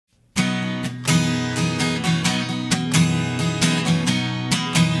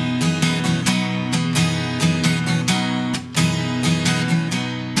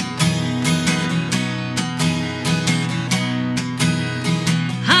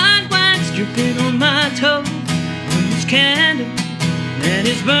dripping on my toe, on this candle that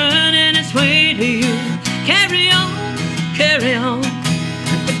is burning its way to you. Carry on,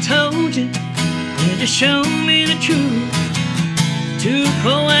 like I told you, and just show me the truth. Too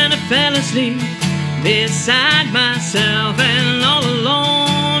cold when I fell asleep beside myself and all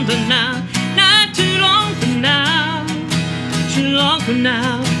alone tonight. Not too long from now, too long from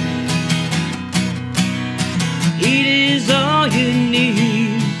now. Heat is all you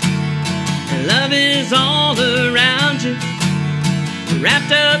need, and love is all around you.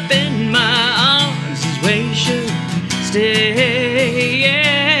 Wrapped up in my arms is where you should stay,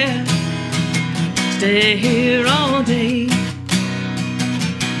 yeah. Stay here all day.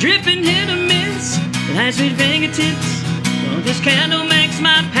 Dripping hit or miss, light sweet fingertips. Well, this candle makes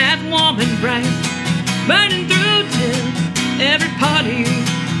my path warm and bright, burning through till every part of you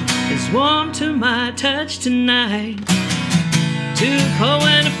is warm to my touch tonight. Too cold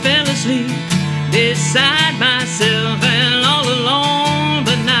when I fell asleep beside myself and all alone,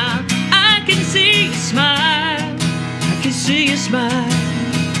 but now I can see you smile, I can see you smile.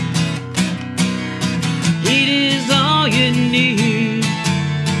 Heat is all you need,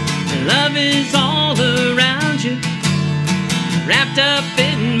 love is all around you. Wrapped up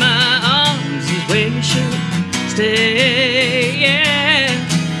in my arms is where you should stay, yeah.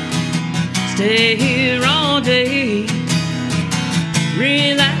 Stay here all day.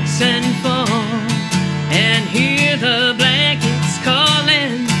 Relax and fall and hear the blankets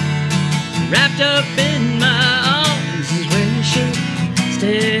calling. Wrapped up in my arms is where you should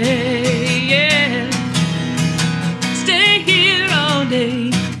stay, yeah. Stay here all day.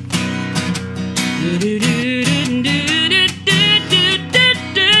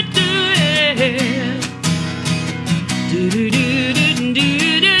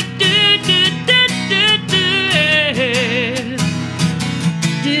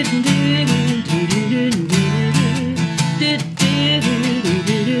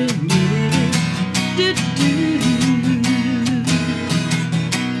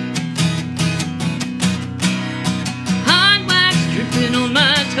 Hot wax dripping on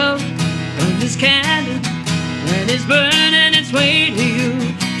my toe from this candle that is burning its way to you.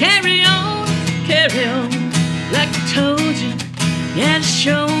 Carry on, like I told you. Yeah, just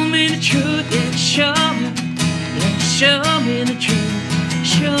show me the truth. Yeah, show me the truth.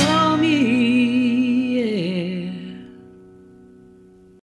 Show me.